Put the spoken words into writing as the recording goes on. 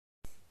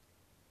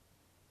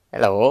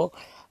Hello,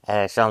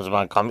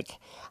 Shamsman Comic.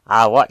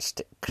 I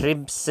watched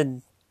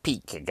Crimson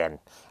Peak again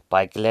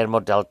by Guillermo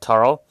del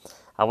Toro.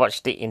 I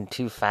watched it in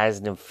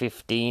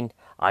 2015.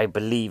 I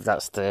believe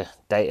that's the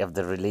date of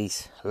the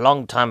release. A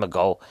long time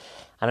ago.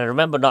 And I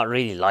remember not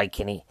really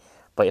liking it.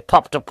 But it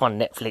popped up on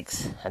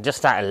Netflix. And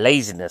just out of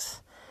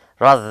laziness,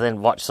 rather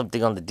than watch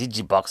something on the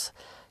Digibox.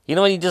 You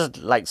know when you're just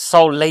like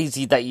so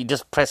lazy that you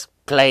just press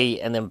play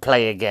and then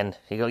play again.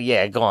 You go,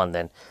 yeah, go on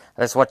then.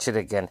 Let's watch it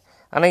again.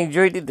 And I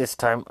enjoyed it this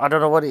time. I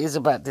don't know what it is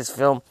about this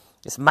film.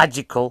 It's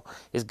magical.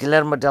 It's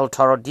Guillermo del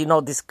Toro. Do you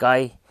know this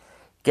guy?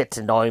 Get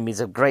to know him. He's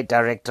a great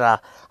director.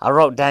 I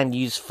wrote down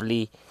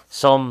usefully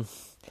some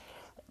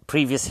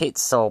previous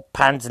hits. So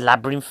Pan's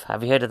Labyrinth.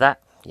 Have you heard of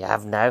that? You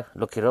have now.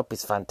 Look it up.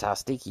 It's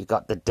fantastic. You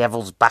got The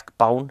Devil's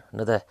Backbone,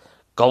 another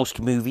ghost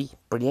movie.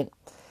 Brilliant.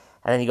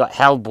 And then you got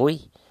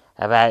Hellboy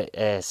about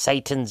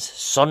Satan's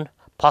son,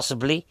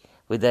 possibly.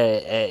 With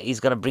he's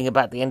going to bring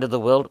about the end of the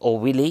world, or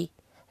will he?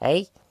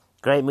 Hey,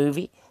 great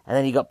movie. And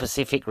then you got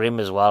Pacific Rim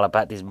as well,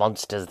 about these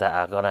monsters that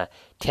are going to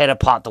tear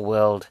apart the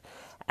world,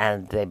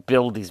 and they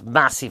build these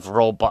massive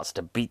robots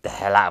to beat the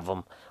hell out of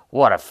them.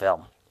 What a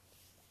film!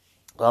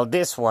 Well,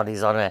 this one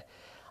is on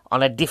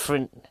a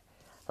different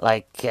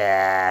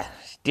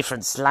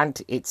different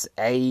slant. It's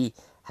a,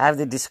 how have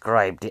they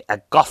described it? A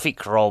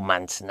gothic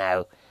romance.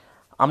 Now,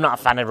 I'm not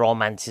a fan of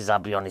romances, I'll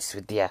be honest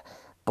with you,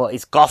 but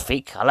it's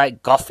gothic. I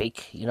like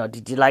gothic. You know,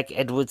 did you like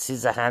Edward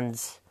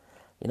Scissorhands?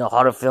 You know,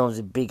 horror films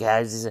in big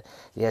houses.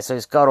 Yeah, so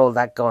it's got all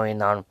that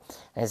going on.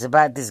 And it's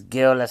about this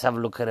girl. Let's have a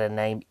look at her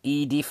name,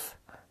 Edith.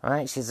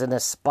 Right, she's an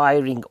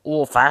aspiring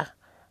author.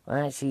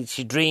 Right,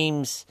 she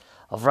dreams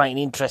of writing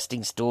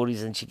interesting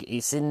stories, and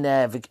it's in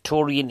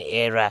Victorian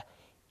era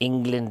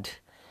England.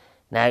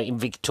 Now, in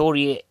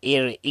Victorian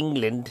era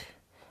England,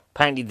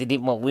 apparently they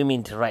didn't want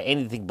women to write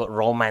anything but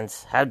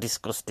romance. How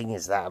disgusting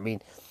is that? I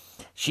mean,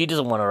 she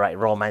doesn't want to write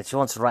romance. She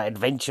wants to write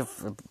adventure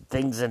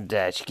things, and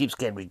she keeps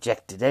getting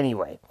rejected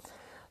anyway.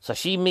 So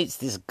she meets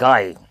this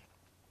guy,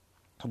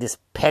 this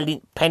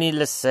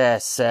penniless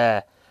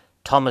Sir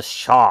Thomas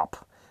Sharp,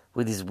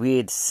 with his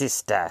weird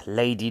sister,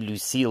 Lady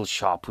Lucille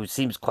Sharp, who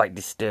seems quite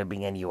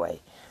disturbing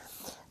anyway.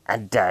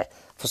 And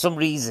for some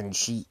reason,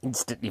 she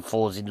instantly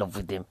falls in love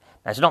with him.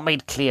 Now, it's not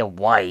made clear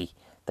why.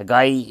 The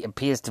guy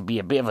appears to be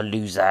a bit of a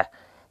loser.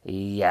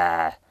 He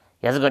hasn't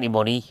got any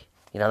money.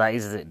 You know, that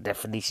is the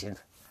definition.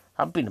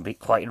 I've been a bit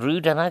quite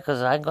rude, haven't I?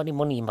 Because I ain't got any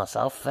money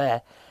myself.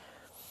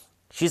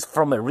 She's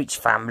from a rich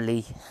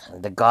family,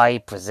 and the guy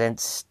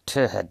presents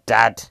to her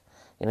dad,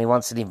 and he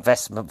wants an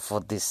investment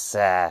for this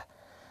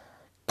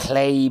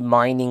clay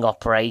mining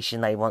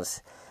operation that he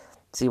wants.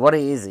 See, what it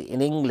is, in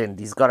England,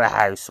 he's got a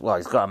house, well,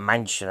 he's got a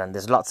mansion, and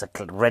there's lots of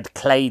red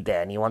clay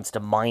there, and he wants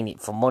to mine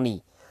it for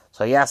money.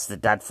 So he asks the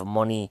dad for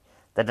money.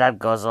 The dad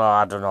goes, oh,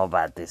 I don't know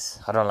about this.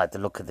 I don't like the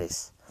look of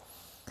this.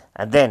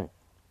 And then,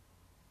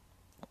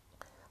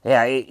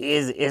 yeah,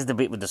 here's the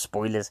bit with the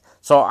spoilers.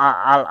 So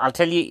I'll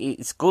tell you,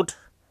 it's good.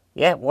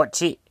 Yeah,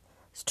 watch it.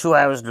 It's 2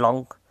 hours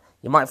long.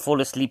 You might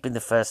fall asleep in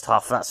the first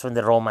half. That's when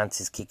the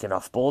romance is kicking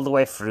off. But all the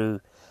way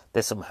through,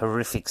 there's some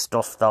horrific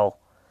stuff, though.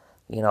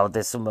 You know,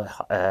 there's some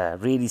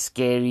really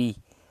scary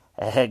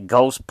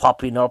ghosts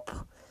popping up,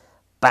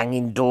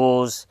 banging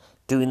doors,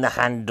 doing the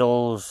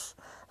handles,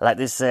 like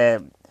this.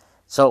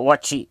 So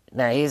watch it.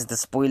 Now, here's the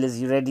spoilers.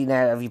 You ready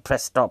now? Have you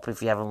pressed stop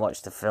if you haven't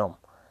watched the film?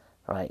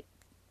 Right.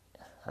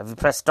 Have you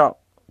pressed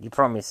stop? You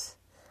promise?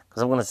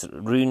 Because I'm going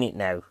to ruin it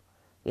now.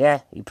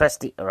 Yeah? You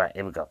pressed it? Alright,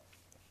 here we go.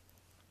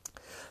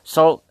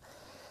 So,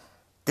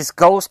 this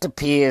ghost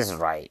appears,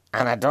 right?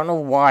 And I don't know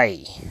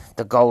why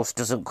the ghost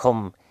doesn't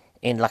come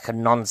in like a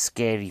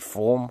non-scary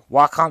form.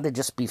 Why can't they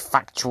just be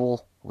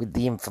factual with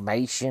the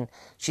information?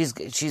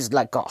 She's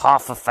like got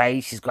half a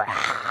face. She's got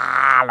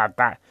like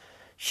that.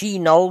 She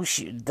knows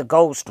the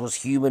ghost was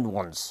human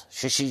once.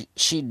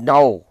 She'd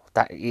know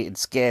that it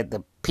scared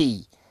the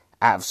pee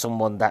out of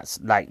someone that's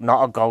like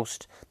not a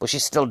ghost, but she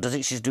still does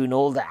it. She's doing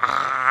all the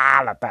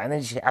like that, and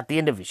then at the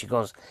end of it, she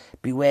goes,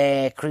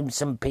 "Beware,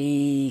 Crimson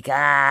Peak,"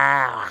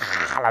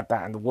 like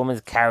that, and the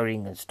woman's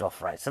carrying and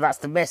stuff, right? So that's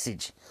the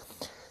message.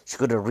 She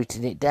could have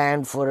written it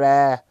down for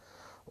her,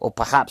 or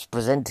perhaps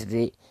presented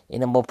it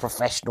in a more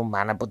professional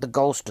manner, but the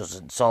ghost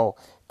doesn't. So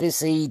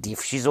this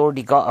Edith, she's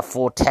already got a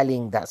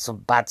foretelling that some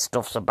bad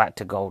stuff's about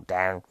to go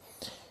down.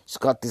 She's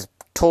got this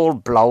tall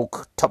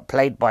bloke,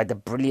 played by the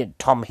brilliant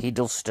Tom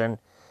Hiddleston,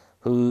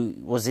 who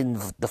was in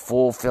the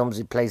 4 films.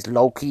 He plays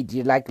Loki. Do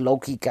you like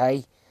Loki,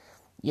 guy?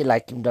 You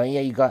like him, don't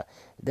you? You got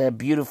the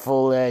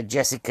beautiful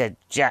Jessica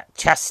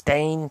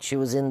Chastain. She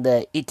was in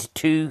the It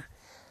 2.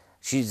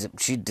 She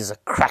does a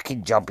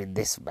cracking job in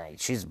this, mate.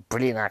 She's a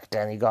brilliant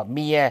actor. And you got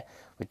Mia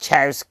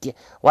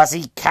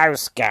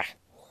Wasikowska.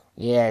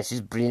 Yeah,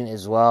 she's brilliant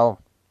as well.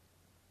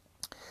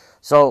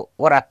 So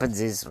what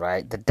happens is,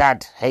 right, the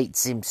dad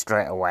hates him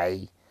straight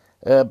away.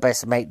 Her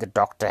best mate, the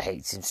doctor,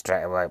 hates him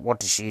straight away.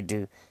 What does she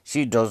do?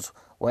 She does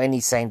what any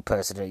sane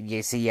person does.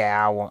 You see,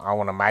 yeah, I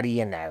want to marry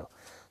you now.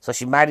 So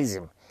she marries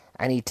him,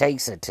 and he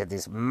takes her to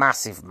this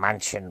massive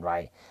mansion,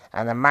 right?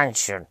 And the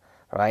mansion,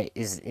 right,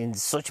 is in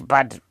such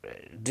bad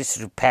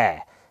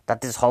disrepair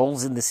that there's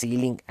holes in the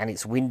ceiling and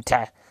it's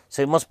winter.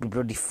 So it must be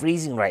bloody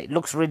freezing, right? It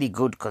looks really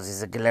good because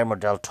it's a Guillermo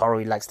del Toro.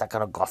 He likes that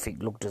kind of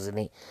gothic look, doesn't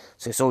he?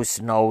 So it's always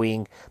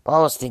snowing. But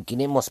I was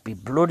thinking it must be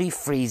bloody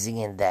freezing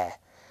in there.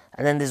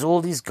 And then there's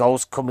all these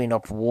ghosts coming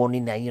up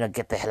warning her,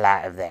 get the hell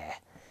out of there.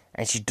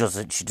 And she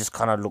doesn't. She just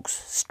kind of looks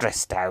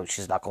stressed out.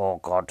 She's like,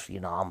 oh, God,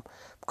 I've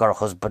got a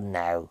husband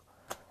now.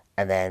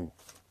 And then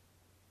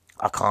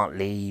I can't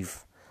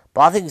leave.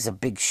 But I think it's a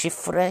big shift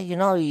for her,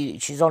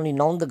 She's only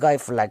known the guy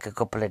for like a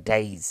couple of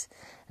days.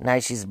 Now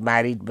she's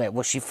married.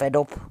 Was she fed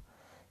up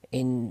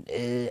in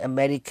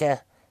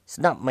America? It's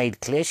not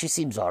made clear. She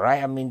seems all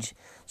right. I mean,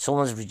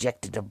 someone's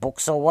rejected a book.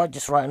 So what?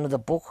 Just write another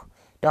book. You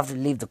don't have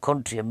to leave the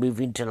country and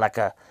move into like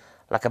a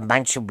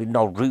mansion with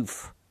no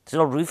roof. There's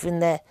no roof in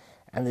there.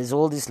 And there's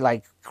all this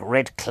like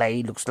red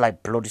clay. Looks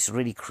like blood. It's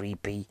really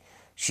creepy.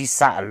 She's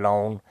sat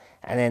alone.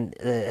 And then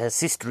her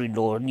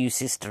sister-in-law, new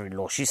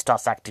sister-in-law, she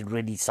starts acting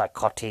really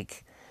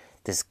psychotic.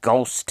 There's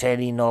ghosts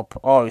turning up.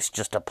 Oh, it's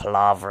just a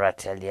palaver, I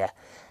tell you.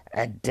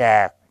 And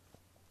here,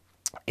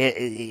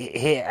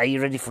 are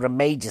you ready for a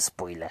major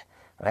spoiler?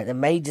 Right, the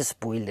major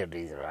spoiler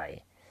is,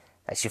 right,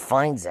 that she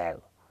finds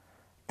out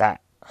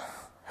that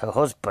her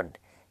husband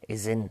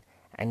is in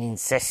an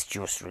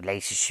incestuous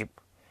relationship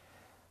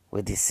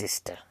with his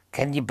sister.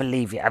 Can you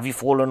believe it? Have you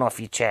fallen off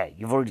your chair?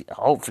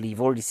 Hopefully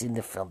you've already seen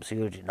the film, so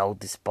you already know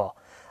this part.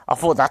 I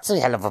thought that's a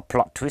hell of a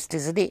plot twist,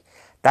 isn't it?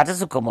 That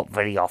doesn't come up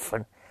very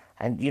often.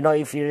 And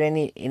if you're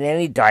in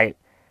any doubt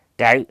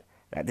that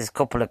this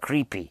couple are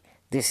creepy,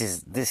 this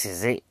is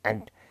it.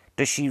 And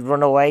does she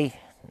run away?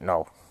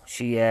 No.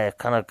 She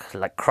kind of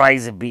like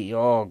cries a bit.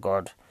 Oh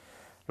God,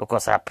 look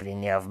what's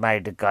happening here. I've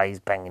married a guy, he's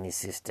banging his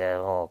sister.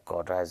 Oh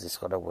God, how's this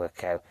gonna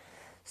work out?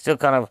 Still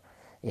kind of,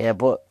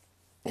 but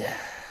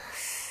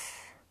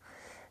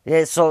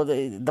yeah. So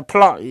the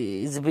plot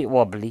is a bit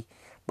wobbly.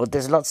 But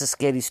there's lots of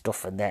scary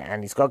stuff in there,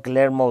 and it's got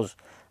Guillermo's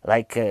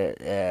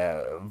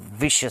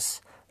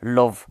vicious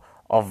love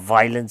of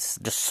violence,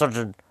 the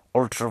sudden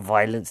ultra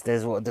violence.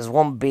 There's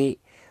one bit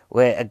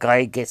where a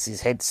guy gets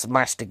his head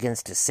smashed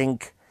against a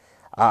sink.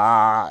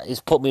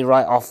 It's put me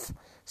right off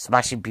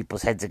smashing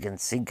people's heads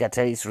against sink. I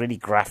tell you, it's really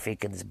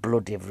graphic and there's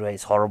blood everywhere.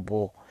 It's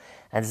horrible.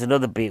 And there's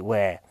another bit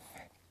where,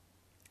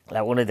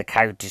 like, one of the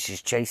characters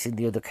is chasing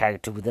the other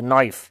character with a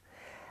knife.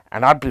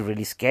 And I'd be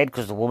really scared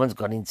because the woman's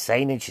gone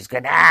insane and she's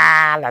going,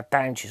 like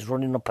that, and she's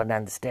running up and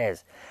down the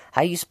stairs.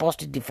 How are you supposed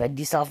to defend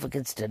yourself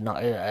against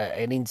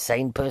an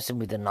insane person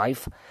with a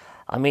knife?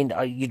 I mean,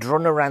 you'd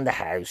run around the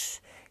house.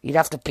 You'd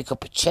have to pick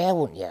up a chair,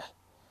 wouldn't you?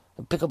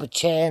 And pick up a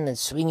chair and then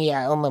swing it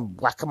at them and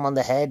whack them on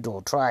the head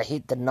or try to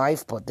hit the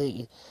knife. But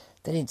they're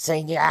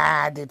insane.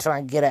 They try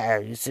and get it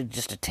out. It's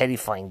just a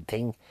terrifying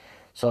thing.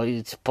 So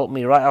it's put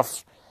me right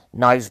off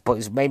knives, but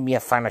it's made me a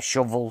fan of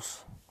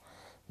shovels.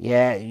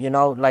 Yeah,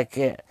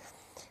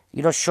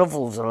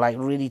 shovels are like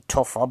really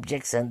tough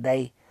objects, aren't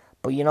they?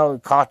 But,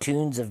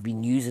 cartoons have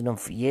been using them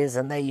for years,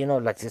 and they,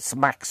 like to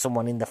smack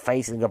someone in the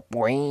face and go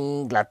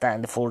boing, like that,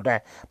 and they fall down.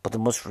 But they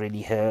must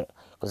really hurt,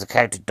 because the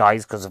character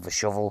dies because of a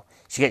shovel.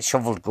 She gets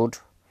shoveled good.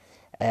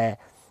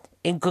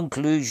 In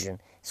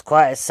conclusion, it's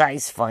quite a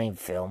satisfying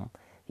film.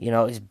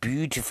 It's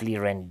beautifully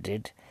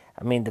rendered.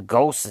 I mean, the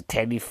ghosts are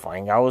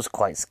terrifying. I was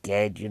quite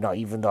scared,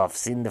 even though I've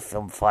seen the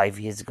film 5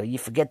 years ago. You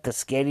forget the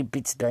scary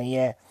bits, don't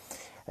you?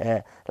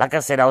 Like I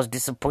said, I was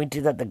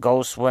disappointed that the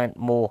ghosts weren't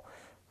more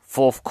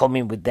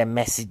forthcoming with their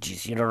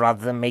messages,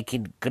 rather than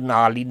making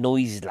gnarly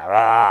noises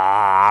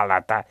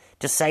like that.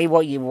 Just say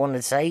what you want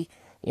to say.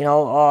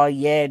 Oh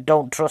yeah,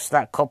 don't trust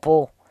that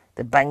couple.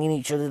 They're banging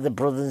each other, the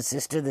brother and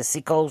sister, the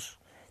sickos.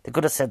 They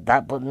could have said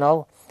that, but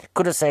no.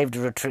 Could have saved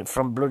her a trip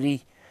from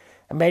bloody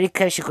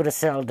America. She could have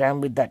settled down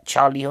with that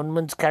Charlie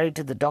Hunnam's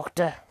character, the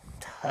doctor.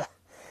 But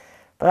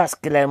that's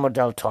Guillermo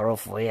del Toro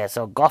for you.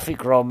 So,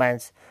 Gothic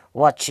Romance,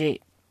 watch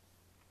it.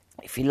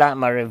 If you like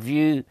my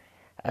review,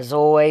 as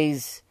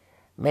always,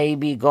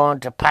 maybe go on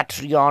to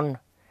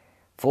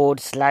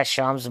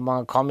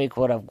Patreon.com/Shamsaman Comic,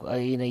 where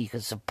you can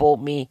support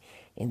me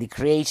in the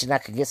creation. I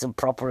could get some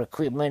proper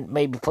equipment,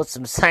 maybe put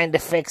some sound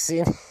effects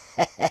in.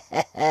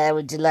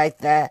 Would you like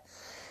that?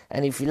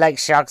 And if you like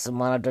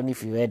Shamsaman, I don't know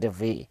if you heard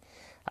of it.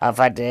 I've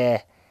had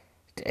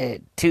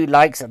 2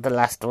 likes at the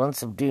last one,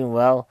 so I'm doing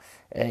well.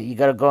 You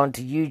got to go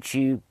onto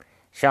YouTube,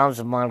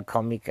 Shamsaman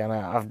Comic, and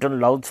I've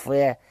done loads for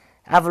you.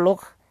 Have a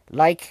look.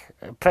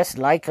 Press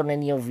like on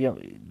any of you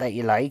that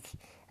you like,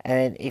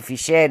 and if you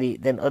share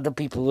it, then other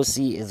people will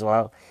see it as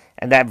well,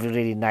 and that'd be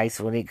really nice,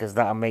 wouldn't it? Because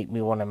that'll make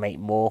me want to make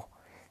more.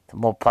 The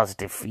more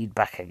positive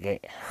feedback I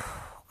get.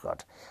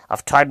 God,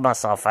 I've tired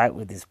myself out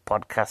with this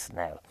podcast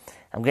now.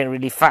 I'm getting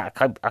really fat.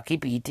 I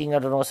keep eating. I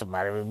don't know what's the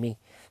matter with me.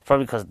 It's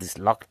probably because of this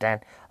lockdown.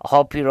 I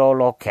hope you're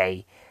all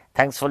okay.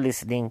 Thanks for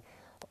listening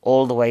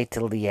all the way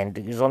till the end.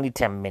 It was only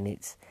 10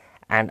 minutes,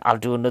 and I'll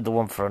do another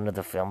one for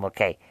another film.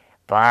 Okay,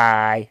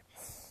 bye.